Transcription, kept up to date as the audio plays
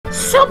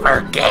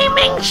Super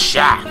Gaming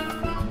Chef.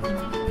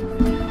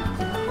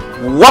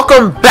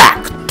 Welcome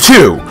back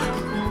to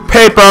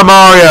Paper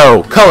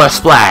Mario Color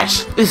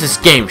Splash. This is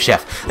Game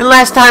Chef, and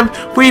last time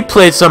we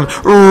played some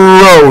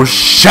Rochambeau,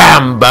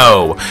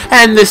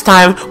 and this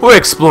time we're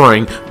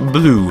exploring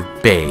Bloo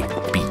Bay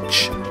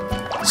Beach.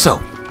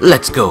 So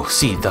let's go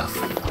see the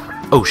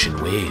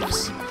ocean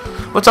waves.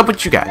 What's up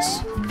with you guys?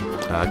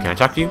 Can I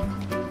talk to you?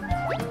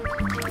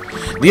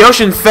 The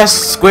Ocean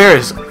Fest Square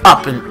is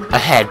up and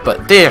ahead,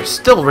 but they are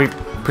still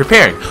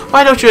preparing.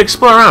 Why don't you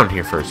explore around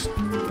here first?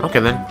 Okay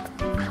then.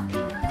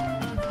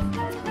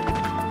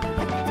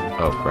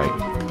 Oh, right.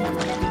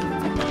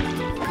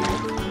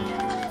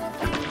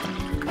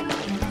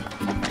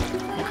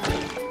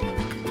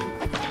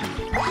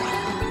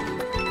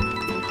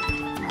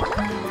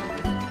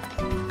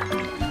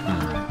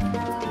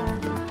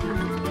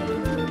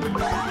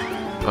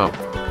 Oh.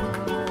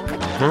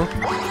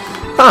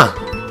 Huh.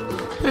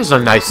 This is a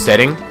nice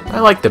setting. I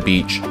like the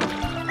beach.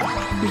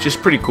 Beach is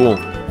pretty cool.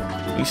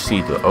 You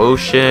see the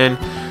ocean.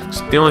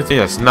 The only thing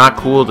that's not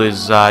cool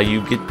is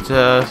you get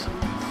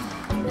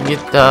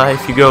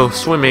if you go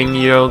swimming,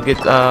 you'll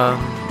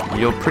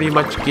pretty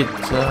much get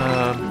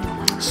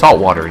salt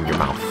water in your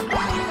mouth.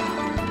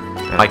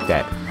 I like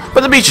that.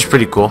 But the beach is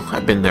pretty cool.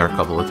 I've been there a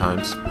couple of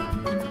times.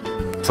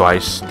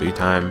 Twice, 3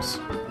 times.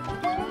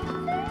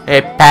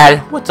 Hey pal,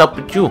 what's up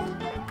with you?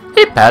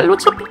 Hey pal,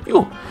 what's up with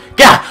you?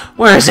 Yeah,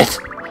 where is it?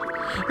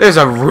 There's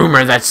a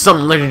rumor that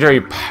some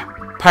legendary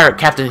pirate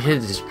captain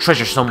hid his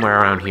treasure somewhere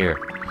around here.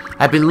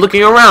 I've been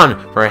looking around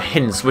for a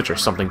hidden switch or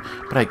something,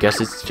 but I guess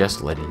it's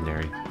just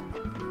legendary.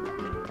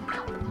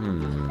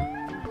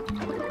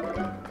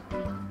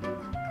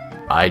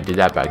 I did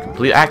that by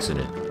complete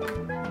accident.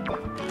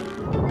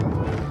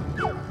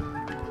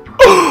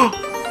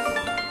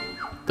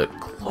 The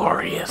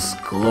glorious,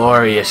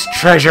 glorious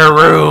treasure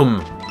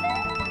room!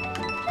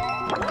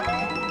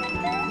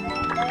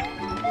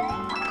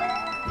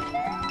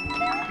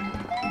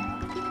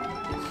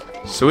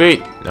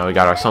 Sweet! Now we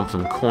got ourselves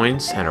some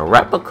coins and a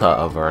replica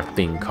of our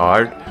theme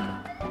card.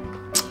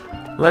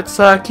 Let's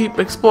keep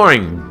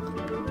exploring.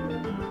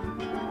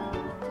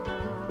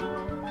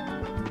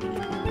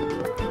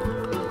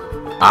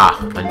 Ah,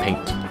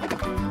 unpaint.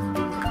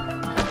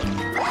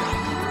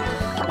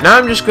 Now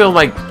I'm just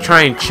gonna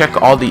try and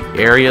check all the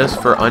areas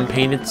for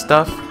unpainted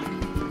stuff.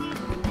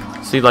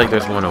 See,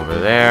 there's one over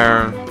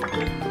there.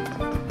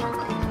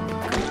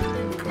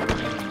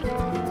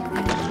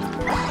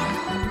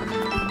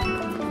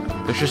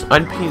 There's just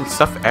unpainted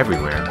stuff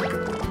everywhere.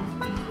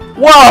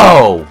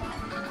 Whoa!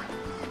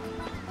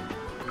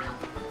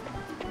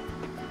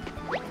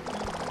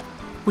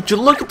 Would you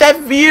look at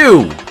that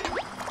view?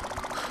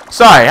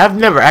 Sorry, I've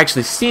never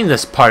actually seen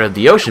this part of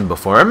the ocean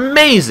before.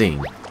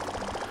 Amazing!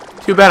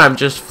 Too bad I'm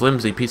just a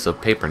flimsy piece of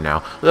paper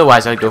now.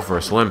 Otherwise, I'd go for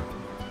a swim.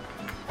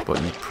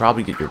 But you'd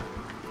probably get your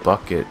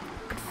bucket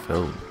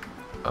filled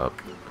up.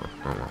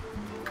 Oh.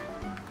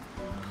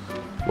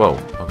 Whoa,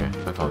 okay,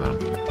 I fell down.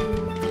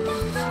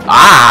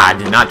 Ah, I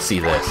did not see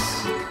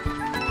this.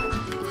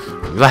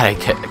 I'm glad I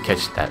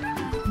catch that.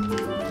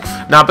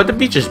 Nah, but the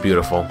beach is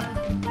beautiful.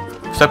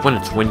 Except when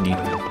it's windy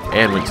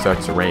and when it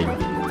starts to rain.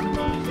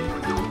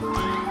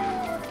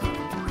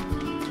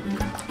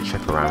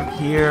 Check around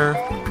here.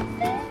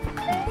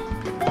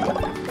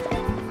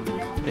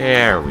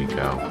 There we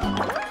go.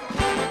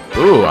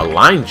 Ooh, a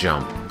line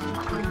jump.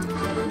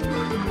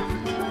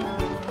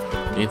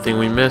 Anything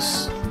we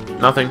miss?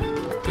 Nothing?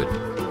 Good.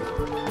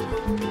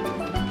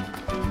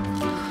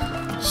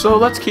 So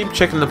let's keep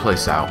checking the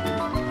place out.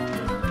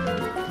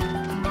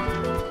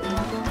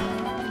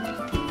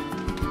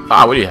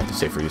 Ah, what do you have to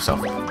say for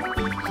yourself?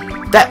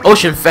 That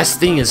Ocean Fest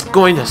thing is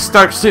going to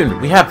start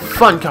soon. We have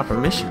fun copper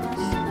missions.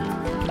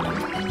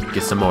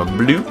 Get some more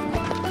blue.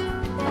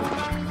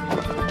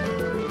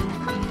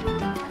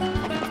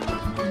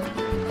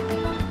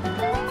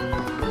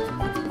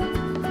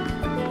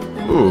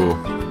 Ooh.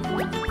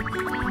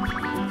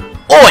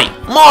 Oi,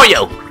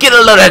 Mario! Get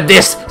a load of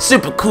this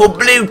super cool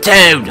blue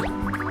toad!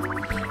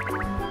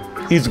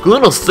 He's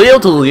gonna sail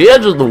to the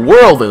edge of the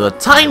world in a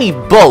tiny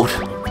boat.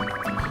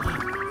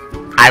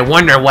 I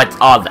wonder what's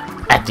all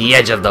at the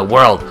edge of the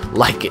world.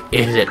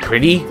 Is it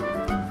pretty?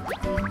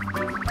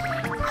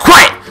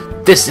 Quiet!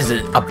 This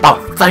isn't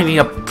about finding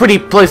a pretty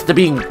place to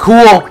being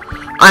cool.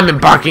 I'm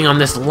embarking on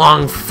this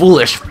long,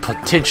 foolish,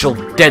 potential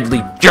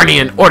deadly journey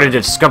in order to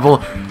discover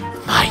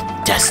my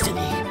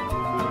destiny.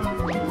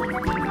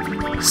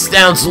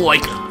 Sounds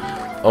like...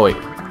 Oh wait.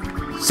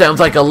 Sounds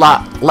like a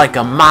lot like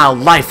a mild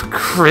life,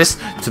 Chris,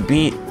 to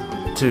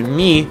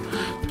me.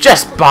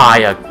 Just buy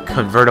a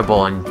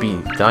convertible and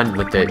be done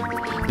with it.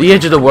 The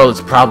edge of the world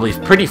is probably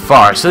pretty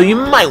far, so you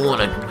might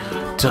want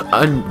to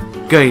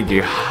upgrade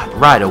your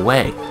right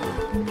away.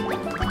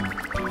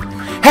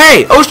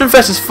 Hey, Ocean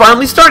Fest is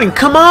finally starting.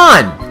 Come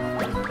on!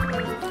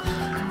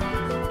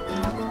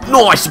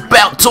 Nice,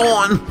 about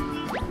time.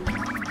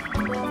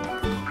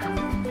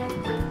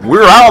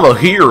 We're out of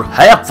here.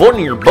 Have fun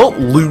in your boat,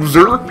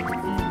 loser.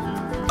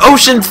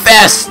 Ocean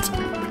Fest!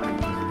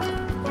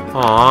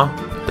 Aw,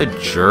 the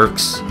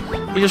jerks.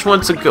 He just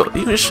wants to go.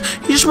 He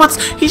just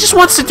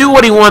wants to do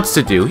what he wants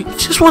to do. He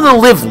just wants to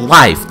live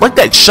life like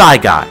that shy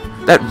guy,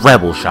 that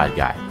rebel shy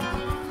guy.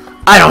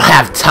 I don't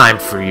have time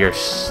for your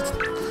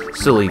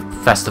silly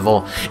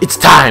festival. It's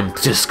time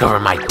to discover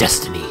my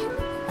destiny.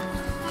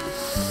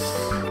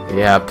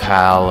 Yeah,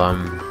 pal.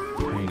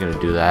 How are you gonna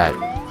do that?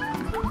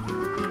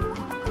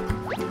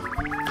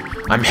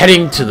 I'm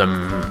heading to the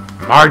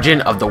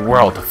margin of the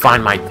world to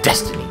find my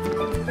destiny.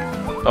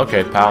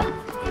 Okay, pal.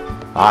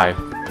 Bye.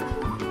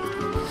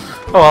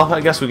 Oh well,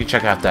 I guess we can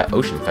check out that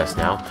Ocean Fest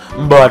now.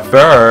 But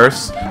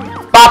first,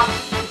 bop!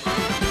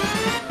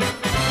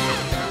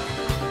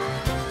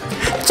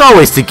 It's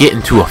always to get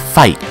into a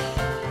fight.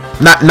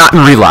 Not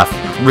in real life.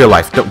 Real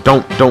life.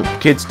 Don't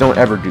kids don't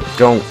ever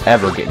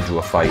get into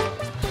a fight.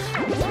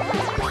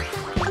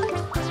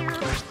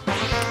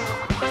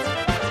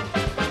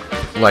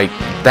 Like,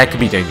 that could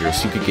be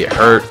dangerous. You could get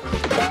hurt.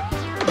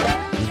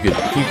 You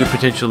could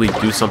potentially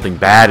do something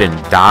bad and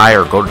die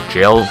or go to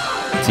jail.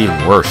 It's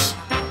even worse.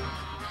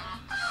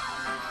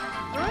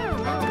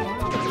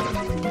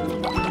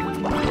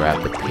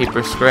 Grab the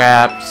paper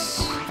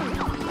scraps.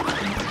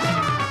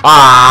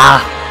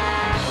 Ah!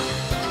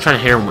 I'm trying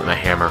to hit him with my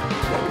hammer.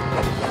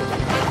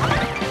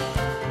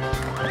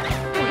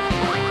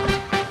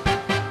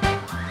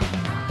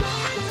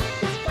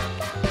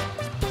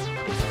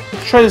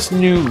 Let's try this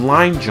new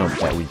line jump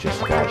that we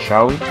just got,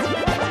 shall we?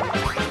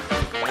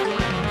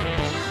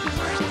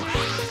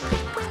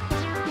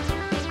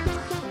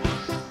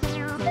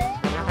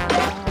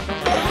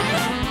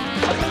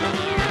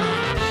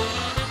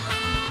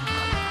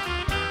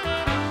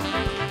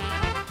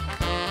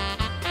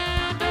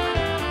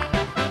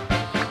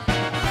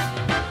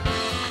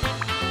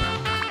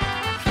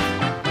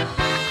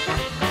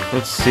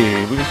 Let's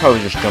see, we can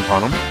probably just jump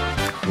on him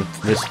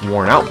with this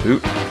worn out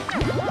boot.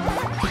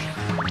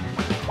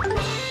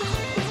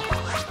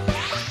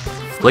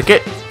 Flick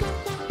it.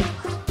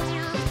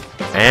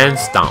 And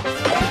stomp.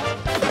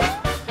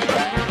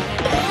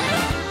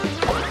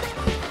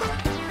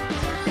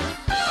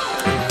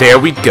 There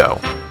we go.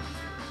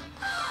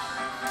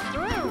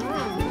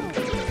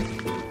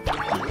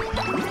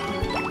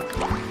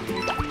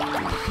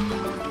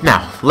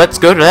 Now, let's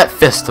go to that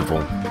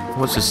festival.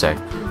 What's this say?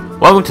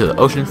 Welcome to the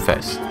Ocean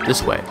Fest.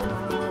 This way.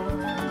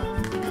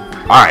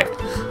 Alright.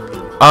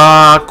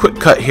 Quick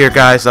cut here,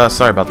 guys.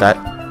 Sorry about that.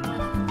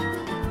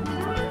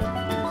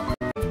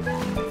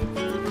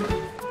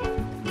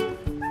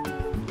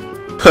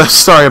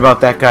 Sorry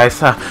about that,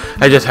 guys.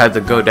 I just had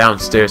to go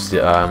downstairs to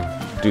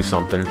do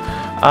something.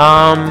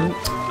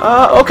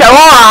 Okay.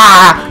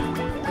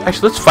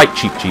 Actually, let's fight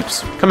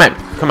Cheeps. Come on.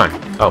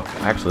 Oh,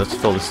 actually, let's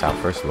fill this out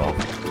first of all.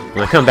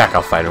 When I come back,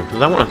 I'll fight him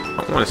because I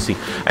want to see.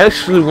 I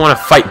actually want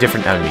to fight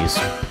different enemies.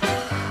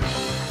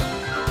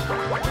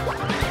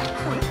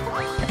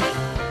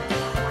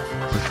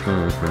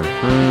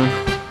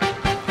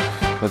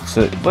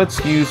 Let's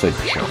use a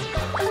jump.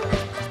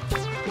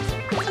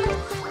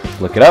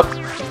 Look it up.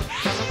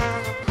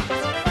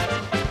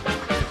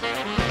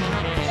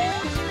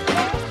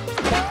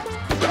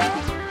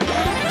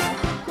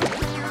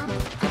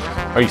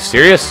 Are you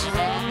serious?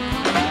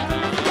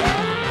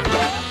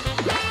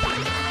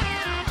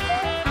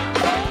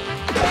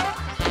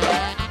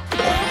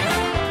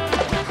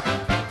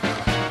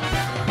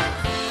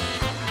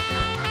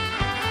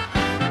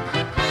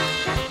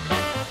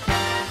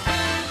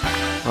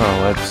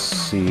 Oh, let's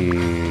see.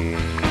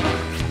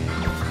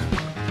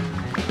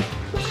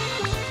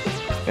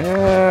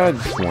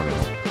 Just one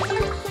out.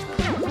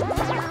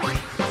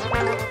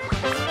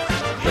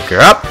 Look her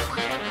up.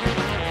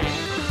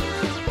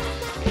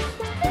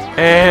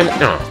 And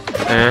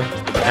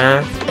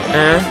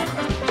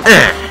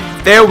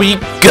there we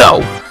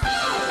go.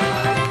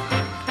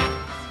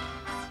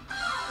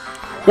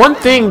 One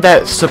thing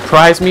that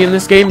surprised me in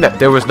this game, that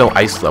there was no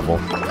ice level.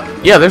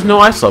 Yeah, there's no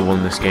ice level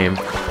in this game,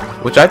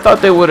 which I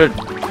thought they would have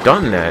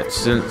done that,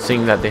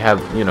 seeing that they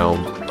have, you know,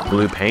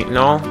 blue paint and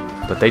all,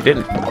 but they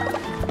didn't.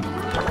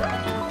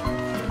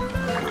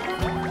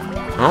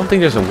 I don't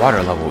think there's a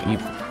water level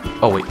either.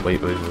 Oh wait.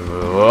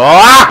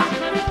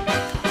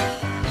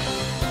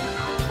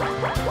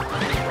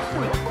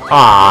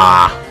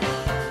 Ah!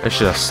 I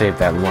should have saved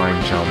that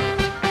line jump.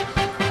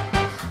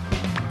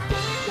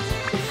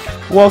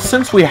 Well,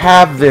 since we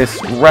have this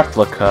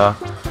replica,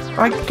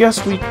 I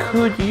guess we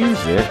could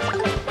use it.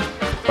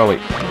 Oh,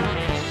 wait.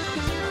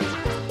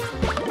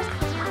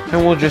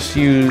 And we'll just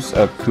use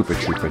a Koopa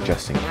Troopa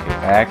just in case.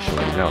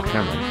 Actually, no,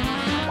 never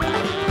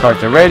mind.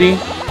 Cards are ready.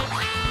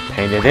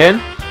 Paint it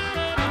in.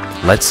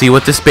 Let's see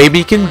what this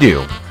baby can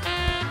do.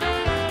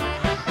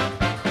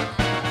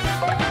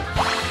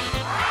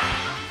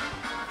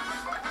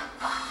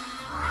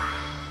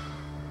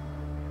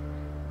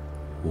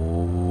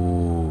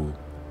 Ooh,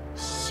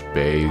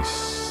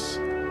 space.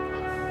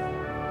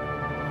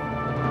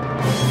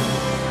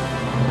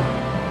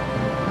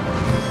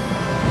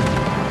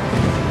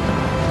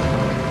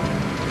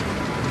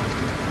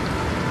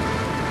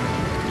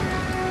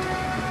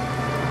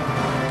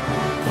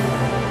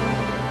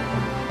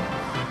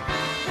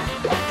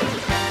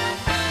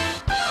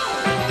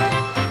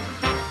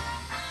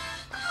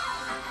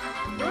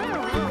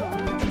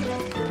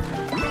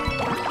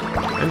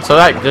 And so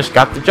that just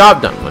got the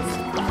job done with.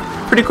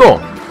 Pretty cool.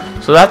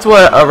 So that's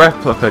what a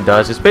replica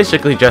does. It's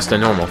basically just a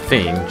normal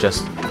thing,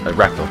 just a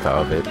replica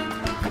of it.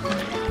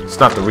 It's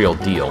not the real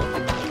deal.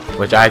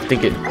 Which I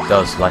think it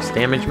does less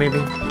damage, maybe?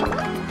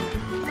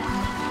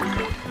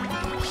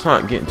 Let's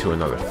not get into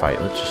another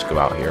fight. Let's just go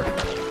out here.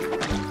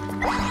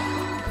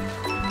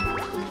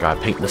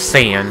 Gotta paint the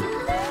sand.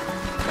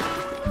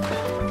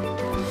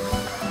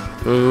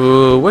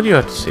 Ooh, what do you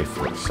have to say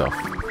for itself?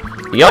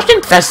 The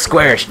Ocean Fest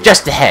Square is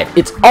just ahead.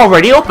 It's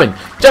already open.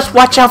 Just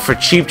watch out for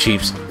Cheep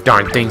Cheeps.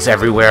 Darn things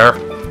everywhere.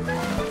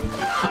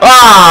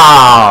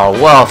 Ah,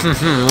 well,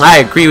 I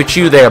agree with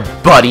you there,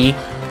 buddy.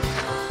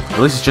 At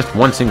least it's just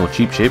one single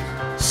Cheep Cheep.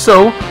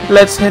 So,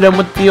 let's hit him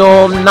with the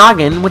old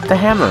noggin with the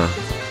hammer.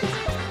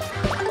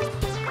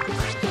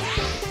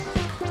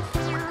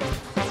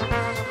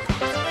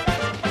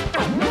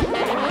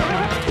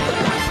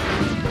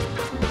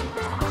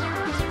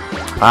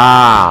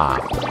 Ah.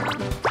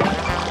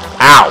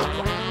 Ow.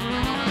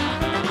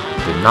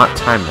 Did not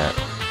time that.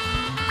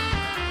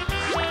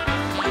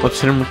 Let's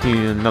hit him with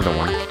another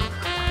one.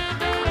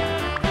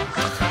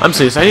 I'm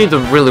serious, I need to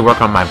really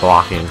work on my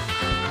blocking.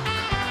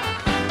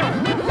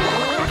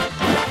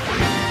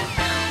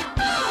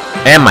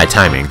 And my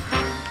timing.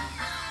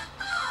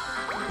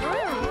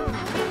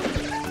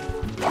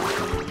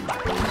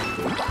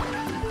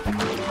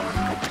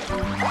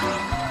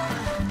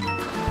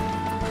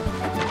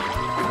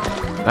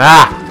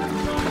 Ah!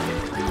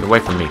 Get away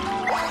from me.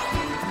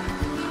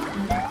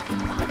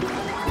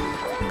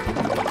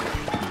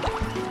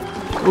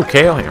 Ooh,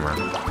 KO hammer.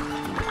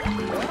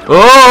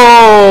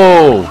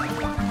 Oh!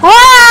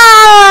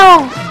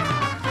 Wow!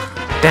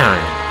 Damn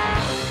it.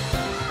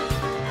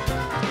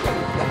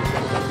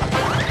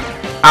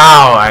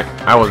 Ow!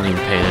 I wasn't even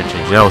paying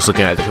attention. I was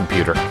looking at the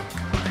computer.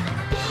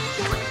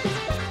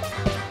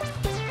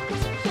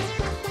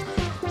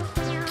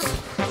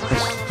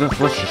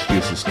 Let's just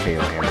use this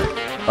KO hammer.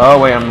 Oh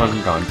wait, I'm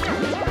gone.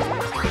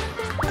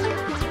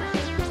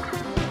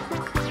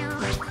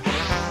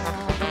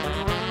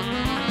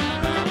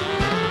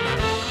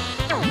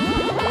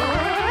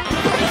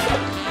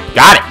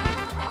 Got it!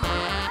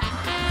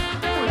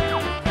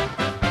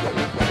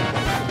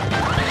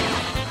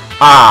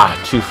 Ah,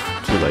 too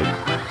late.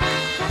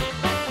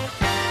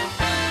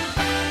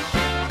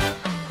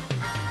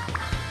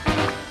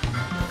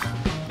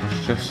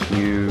 Let's just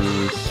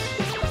use...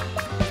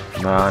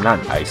 Nah,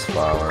 not ice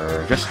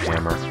flower, just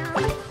hammer.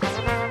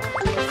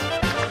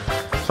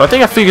 So I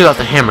think I figured out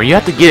the hammer. You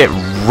have to get it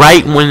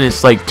right when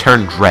it's like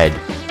turned red.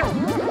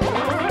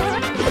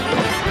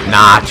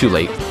 Nah, too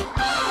late.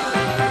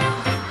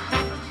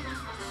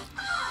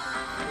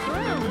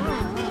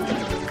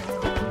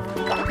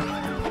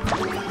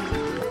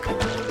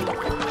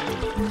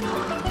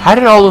 How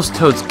did all those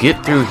toads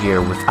get through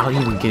here without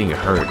even getting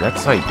hurt?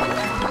 That's like...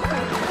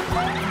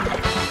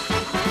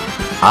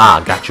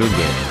 Ah, got you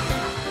again.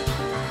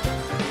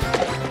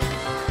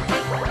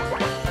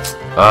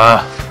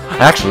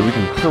 Actually, we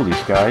can kill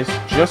these guys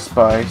just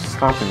by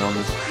stomping on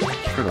this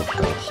turtle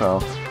shell. So,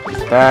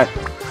 that,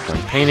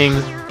 done painting.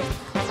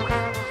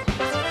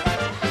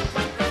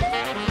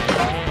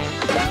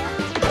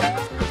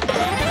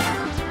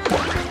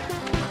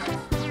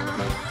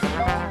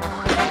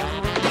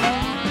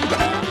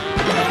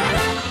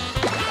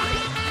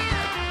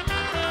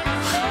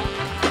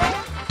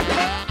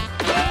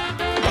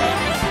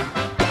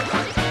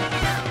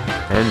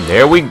 And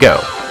there we go.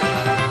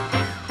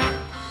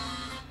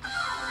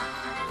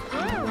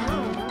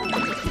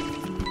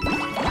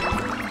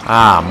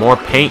 Ah, more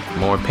paint,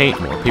 more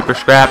paper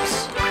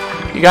scraps.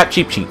 You got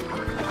Cheep Cheep.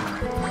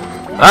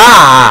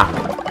 Ah!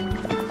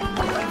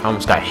 I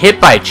almost got hit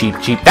by a Cheep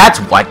Cheep, that's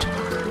what.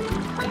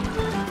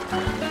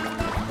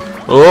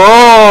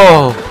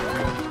 Oh!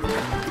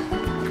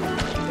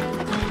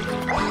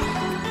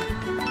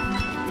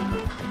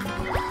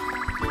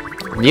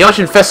 The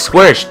Ocean Fest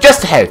Square is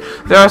just ahead.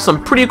 There are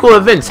some pretty cool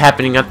events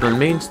happening at the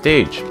main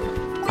stage.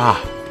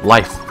 Ah,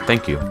 life,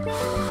 thank you.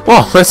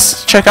 Well,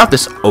 let's check out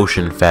this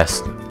Ocean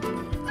Fest.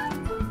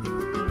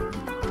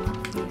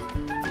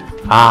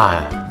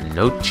 Ah,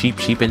 no Cheep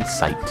Cheep in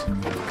sight.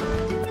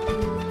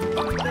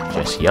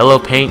 Just yellow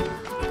paint,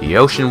 the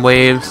ocean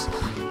waves,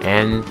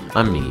 and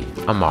a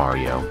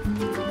Mario.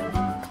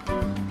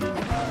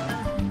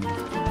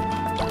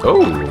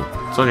 Oh,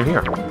 what's under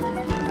here?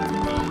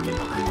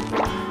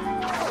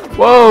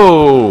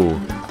 Whoa!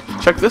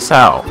 Check this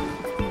out.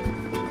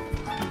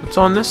 What's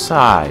on this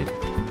side?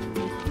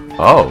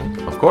 Oh,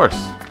 of course.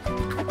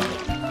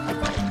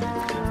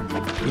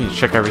 You need to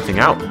check everything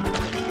out.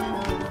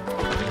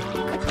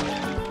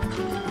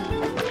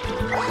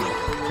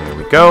 There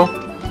we go.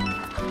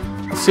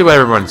 Let's see what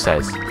everyone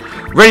says.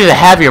 Ready to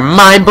have your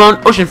mind blown?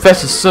 Ocean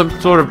Fest is some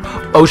sort of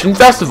ocean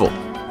festival.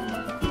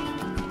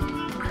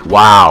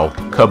 Wow.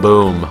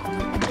 Kaboom.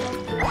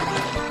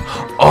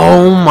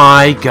 Oh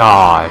my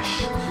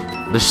gosh.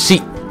 The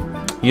sea.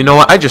 You know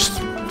what? I just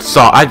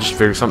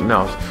figured something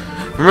else.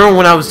 Remember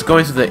when I was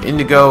going to the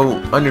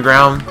Indigo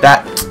Underground?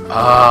 That,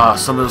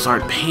 some of those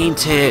aren't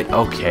painted.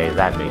 Okay,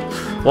 that made.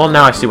 Well,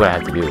 now I see what I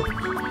have to do.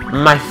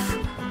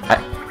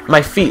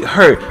 My feet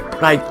hurt,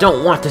 but I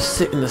don't want to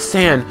sit in the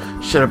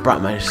sand. Should have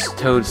brought my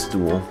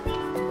toadstool.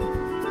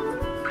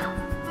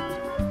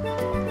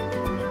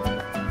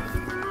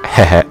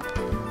 Heh.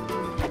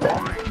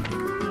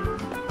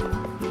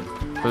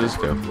 What does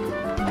this do?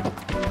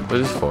 What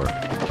is this for?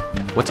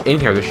 What's in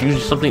here? There's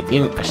usually something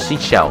in a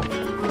seashell.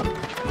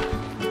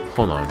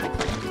 Hold on.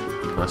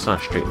 Well, that's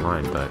not a straight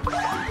line, but...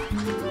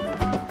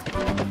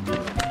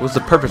 What's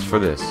the purpose for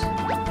this?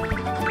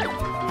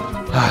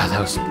 Ah, that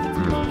was...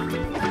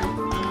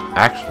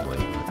 Actually...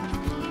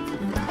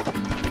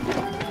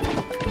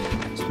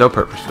 There's no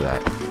purpose for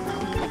that.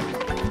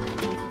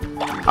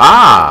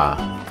 Ah!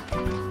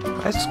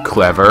 That's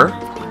clever.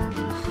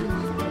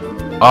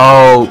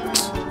 Oh...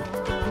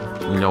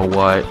 You know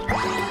what?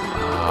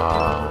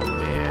 Oh,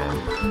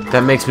 man.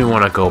 That makes me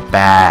want to go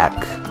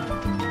back.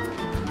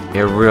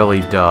 It really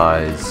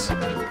does.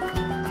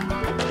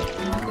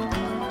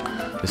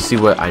 Let's see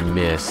what I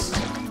missed.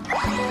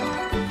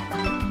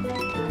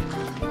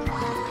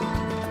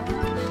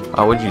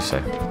 Oh, what did you say?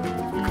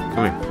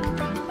 Come here.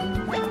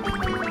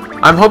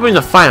 I'm hoping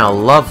to find a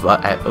love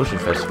at Ocean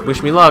Fest.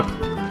 Wish me luck.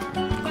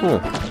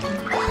 Cool.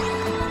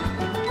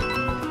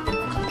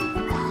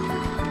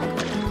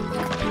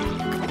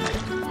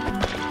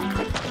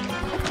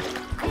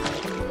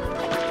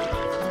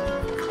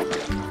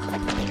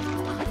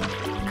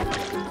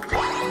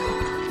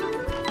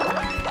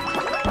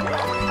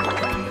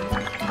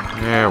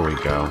 There we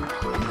go.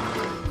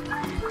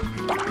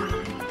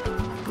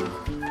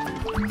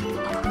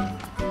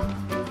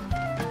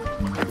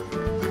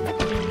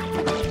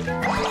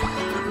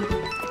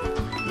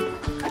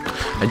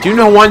 I do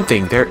know one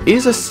thing. There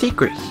is a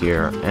secret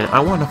here, and I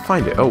want to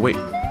find it. Oh, wait.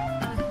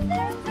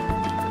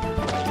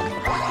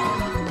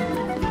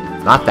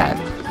 Not that.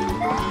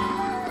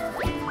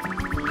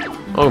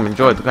 Oh,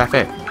 enjoy the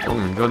cafe. Oh,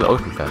 enjoy the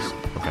Ocean Fest.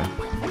 Okay.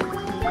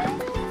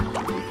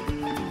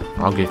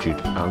 I'll get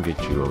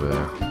you over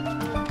there.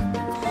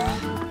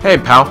 Hey,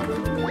 pal.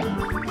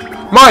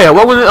 Mario,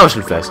 welcome to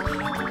Ocean Fest.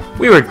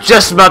 We were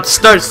just about to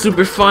start a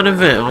super fun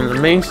event on the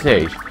main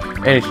stage,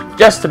 and it's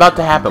just about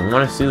to happen.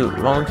 Want to see the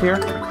volunteer?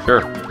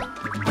 Sure.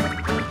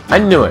 I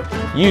knew it.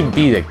 You'd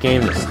be the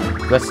game.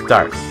 Let's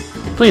start.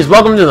 Please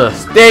welcome to the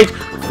stage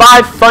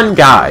 5 fun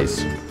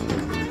guys.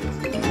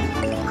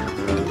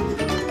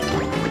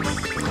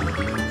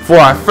 For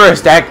our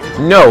first act,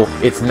 no,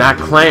 it's not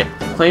claim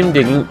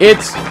digging.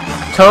 It's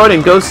Toad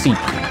and Go Seek.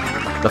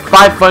 The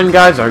 5 fun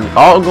guys are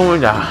all going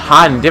to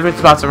hide in different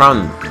spots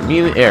around the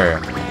immediate area.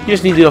 You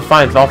just need to go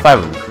find all 5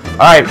 of them.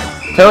 Alright,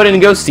 Toad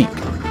and Go Seek.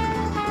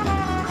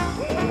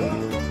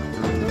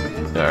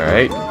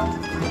 Alright.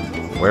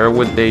 Where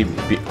would they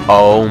be?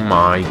 Oh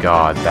my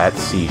god, that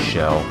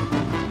seashell.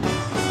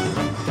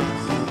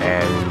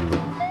 And...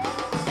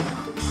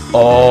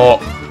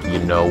 Oh, you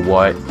know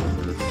what?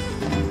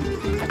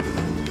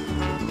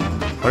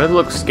 Why did it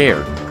look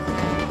scared?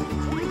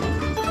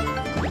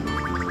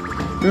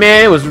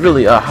 Man, it was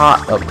really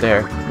hot up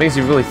there. Makes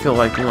you really feel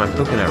like you want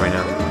coconut right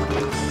now.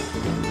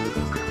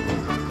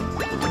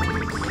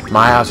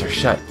 My eyes are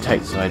shut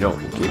tight so I don't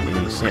get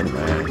any sand in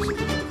my eyes.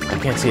 I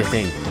can't see a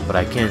thing, but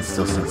I can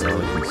still sense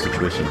the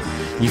situation.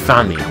 You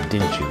found me,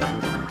 didn't you?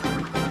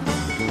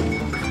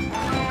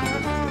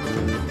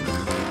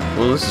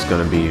 Well, this is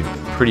gonna be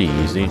pretty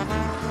easy.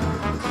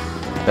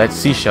 That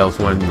seashell's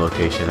one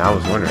location. I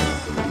was wondering.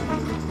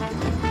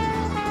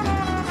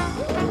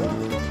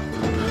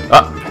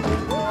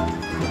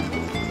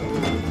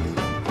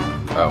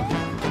 Oh.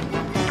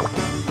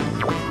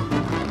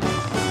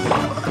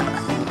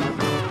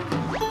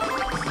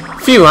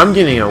 Phew, I'm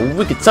getting a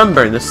wicked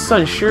sunburn. The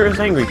sun sure is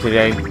angry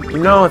today. You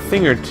know a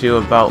thing or two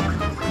about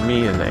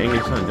me and the angry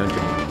sun, don't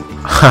you?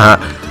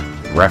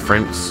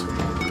 Reference.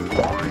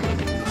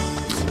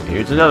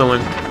 Here's another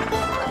one.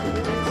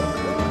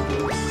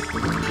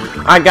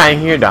 I got in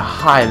here to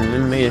hide and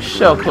then made a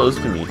shell close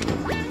to me.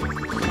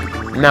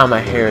 Now my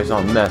hair is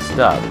all messed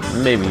up.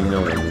 Maybe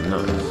no one will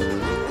notice.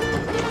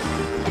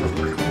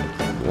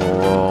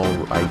 Well,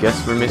 I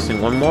guess we're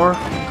missing one more?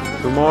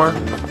 2 more?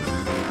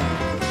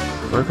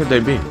 Where could they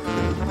be?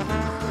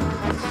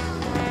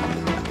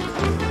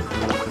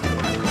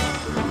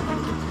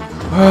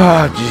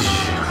 Ah, geez.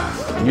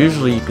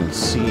 Usually you can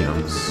see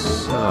them,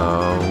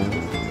 so...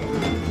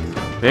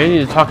 They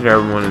need to talk to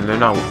everyone and they're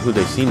not who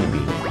they seem to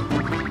be.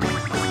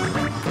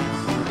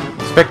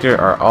 Spectre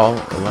are all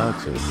allowed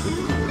to.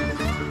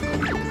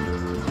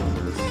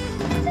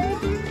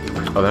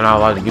 Oh, they're not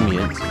allowed to give me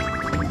hints.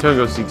 Until I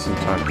go seek some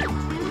target.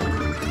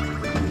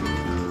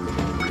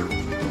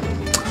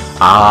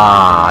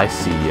 Ah, I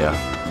see ya.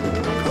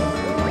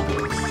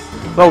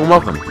 Welcome,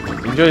 welcome.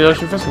 Enjoy the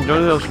Ocean Fest,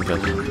 enjoy the Ocean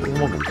Fest.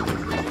 Welcome.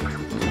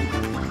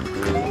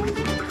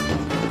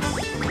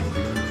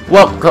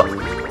 Well,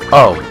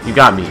 oh, you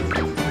got me.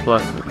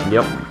 Plus,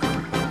 yep.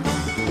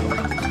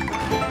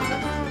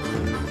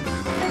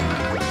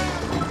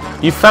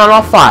 You found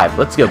all 5.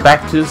 Let's go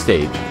back to the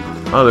stage.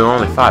 Oh, there were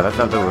only 5. I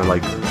thought there were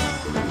like 6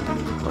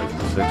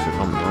 or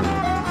something.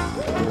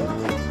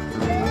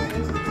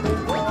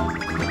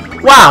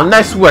 Wow,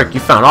 nice work. You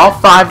found all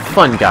 5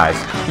 fun guys.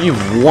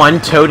 You've won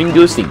Toad and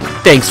Goosey.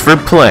 Thanks for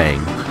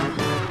playing.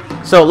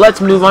 So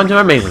let's move on to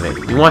our main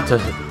event. You want to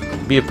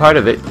be a part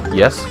of it?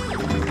 Yes?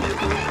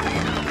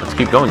 Let's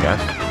keep going, guys.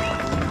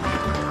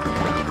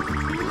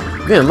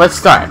 Then let's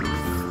start.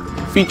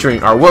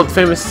 Featuring our world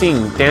famous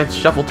sing, dance,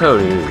 shuffle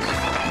toadies.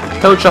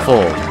 Toad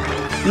shuffle.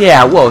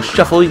 Yeah, whoa,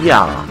 shuffle,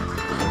 yeah.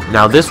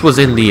 Now this was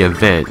in the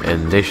event,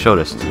 and they showed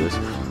us this.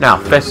 Now,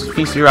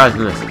 feast your eyes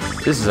on this.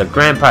 This is a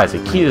grand prize,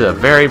 a key to the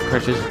very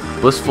precious,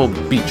 blissful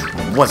beach.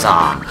 What's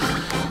up?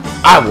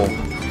 I will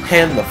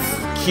hand the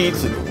key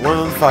to one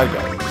of the 5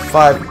 guys.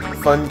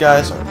 5 fun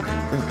guys.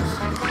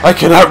 I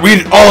cannot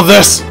read all of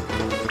this.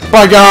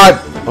 By God.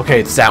 Okay,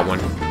 it's that one.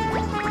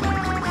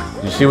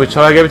 Did you see which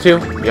toad I gave it to?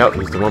 Yep,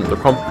 he's the one with the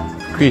crump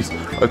piece.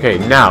 Okay,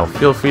 now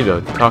feel free to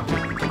talk to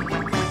me.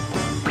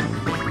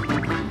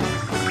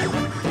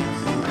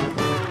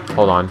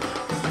 Hold on.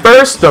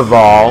 First of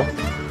all,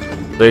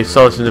 they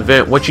saw us in the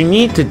event. What you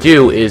need to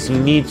do is you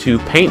need to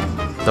paint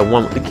the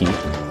one with the key,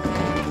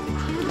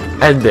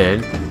 and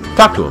then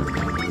talk to him.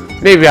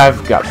 Maybe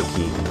I've got the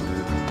key.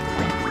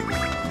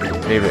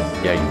 Maybe,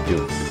 yeah, you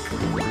do.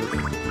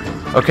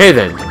 Okay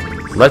then,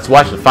 let's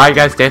watch the 5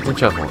 guys dance and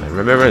shuffle. And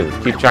remember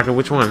to keep track of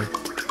which one.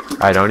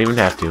 I don't even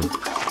have to.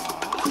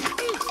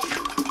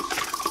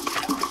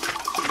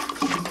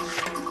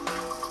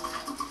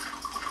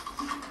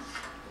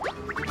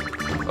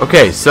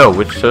 Okay, so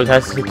which toad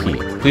has the key?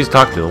 Please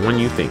talk to the one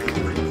you think.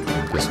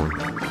 This one.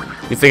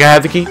 You think I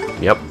have the key?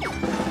 Yep.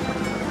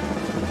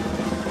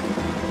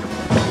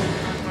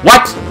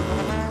 What?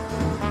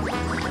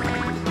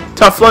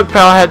 Tough luck,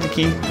 pal. I had the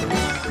key.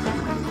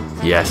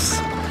 Yes.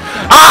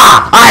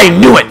 Ah! I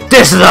knew it!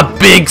 This is a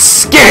big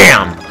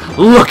scam!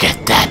 Look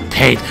at that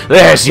paint.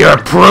 There's your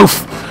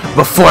proof.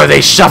 Before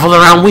they shuffled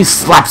around, we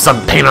slapped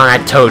some paint on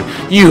that toad.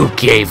 You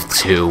gave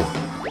 2.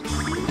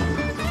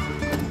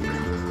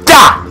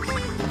 Da!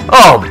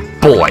 Oh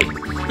boy!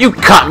 You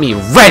caught me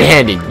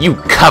red-handed. You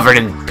covered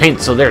in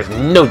paint so there's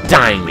no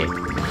dyeing it.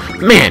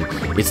 Man,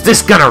 is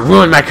this gonna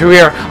ruin my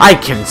career? I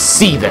can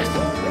see this.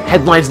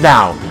 Headlines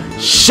now.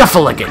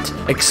 Shuffle-a-git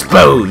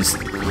exposed.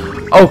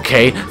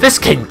 Okay, this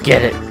can't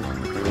get it.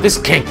 This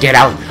can't get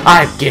out.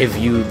 I give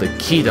you the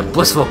key to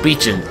Blissful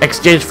Beach in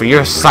exchange for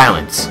your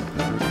silence.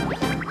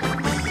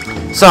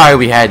 Sorry,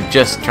 we had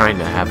just trying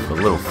to have a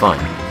little fun.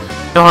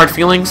 No hard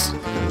feelings?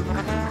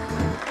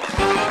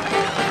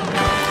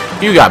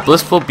 You got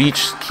Blissful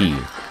Beach key.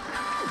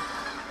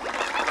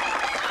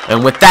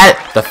 And with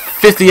that, the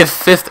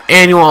 55th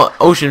annual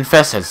Ocean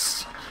Fest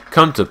has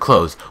come to a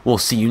close. We'll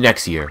see you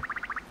next year.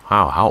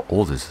 Wow, how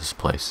old is this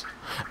place?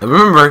 And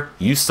remember,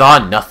 you saw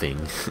nothing.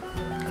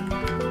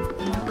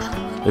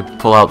 They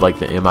pull out like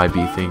the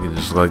MIB thing and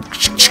just like...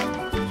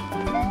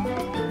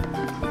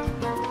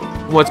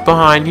 What's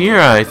behind here,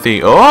 I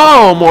think?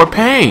 Oh, more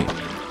paint!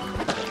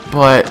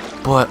 But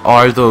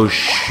are those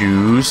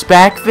shoes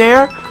back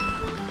there?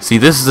 See,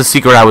 this is the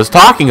secret I was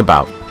talking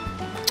about.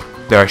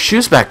 There are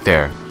shoes back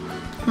there.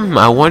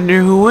 I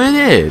wonder who it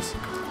is.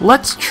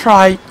 Let's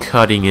try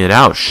cutting it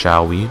out,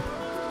 shall we?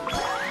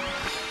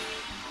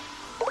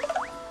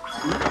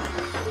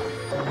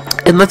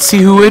 And let's see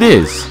who it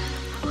is.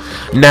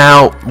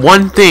 Now,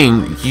 one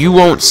thing, you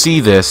won't see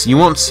this. You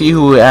won't see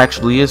who it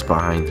actually is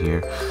behind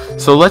here.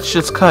 So let's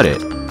just cut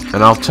it,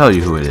 and I'll tell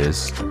you who it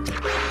is.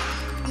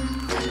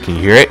 Can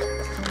you hear it?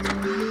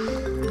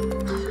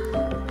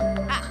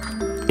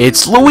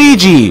 It's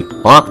Luigi!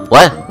 What?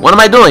 What am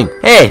I doing?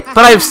 Hey,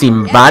 but I've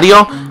seen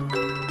Mario.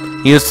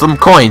 Here's some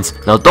coins.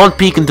 Now don't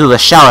peek into the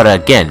shower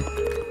again.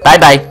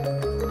 Bye-bye.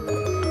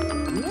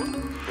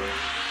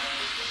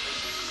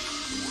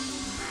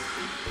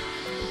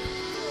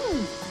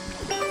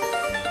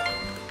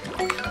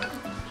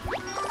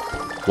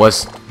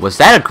 Was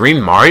that a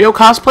green Mario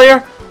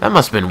cosplayer? That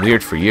must have been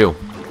weird for you.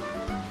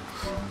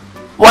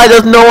 Why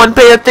does no one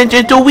pay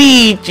attention to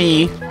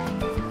Luigi?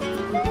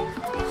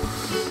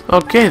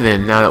 Okay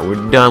then, now that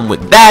we're done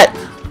with that,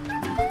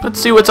 let's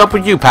see what's up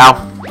with you, pal.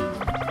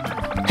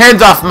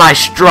 Hands off my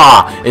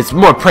straw! It's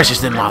more precious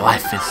than my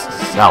life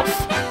itself.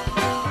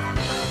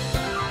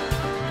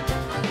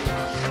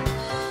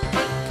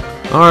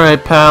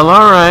 Alright, pal,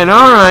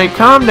 alright,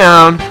 calm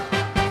down.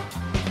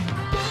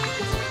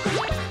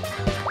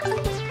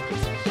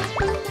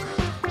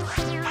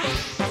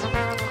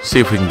 See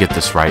if we can get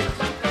this right.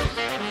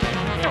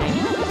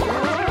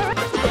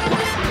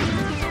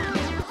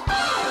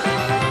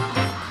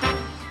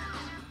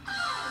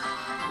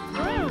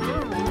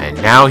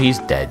 And now he's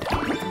dead.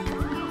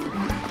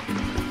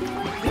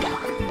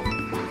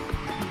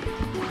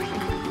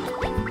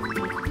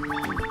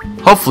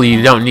 Hopefully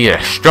you don't need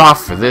a straw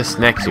for this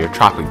next year's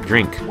tropical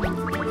drink.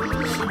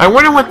 I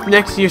wonder what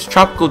next year's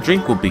tropical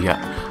drink will be.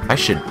 I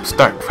should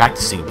start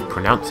practicing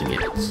pronouncing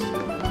it.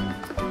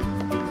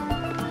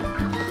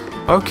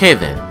 Okay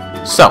then,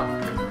 so,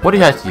 what do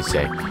you have to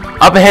say?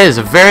 Up ahead is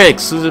a very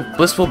exclusive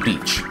blissful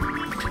beach.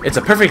 It's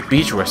a perfect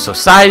beach where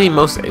society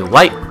most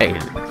light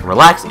and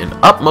relaxed in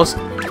utmost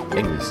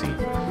ecstasy.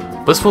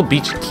 Blissful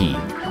Beach Key.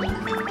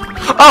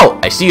 Oh,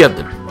 I see you have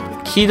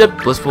the key to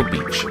Blissful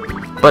Beach.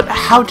 But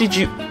how did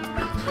you...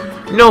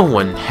 No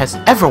one has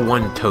ever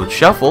won Toad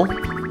Shuffle.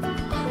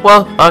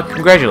 Well,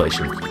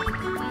 congratulations.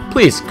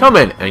 Please, come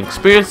in and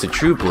experience the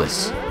true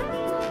bliss.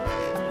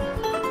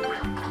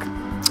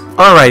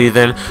 Alrighty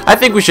then, I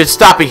think we should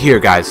stop it here,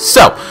 guys.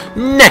 So,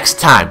 next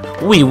time,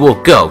 we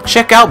will go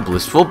check out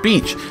Blissful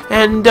Beach,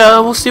 and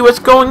we'll see what's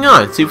going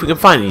on, see if we can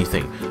find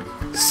anything.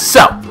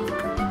 So,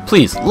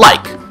 please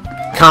like,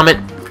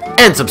 comment,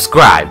 and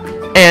subscribe,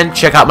 and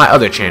check out my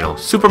other channel,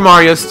 Super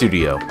Mario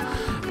Studio.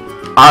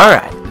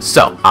 Alright,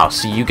 so I'll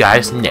see you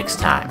guys next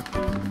time.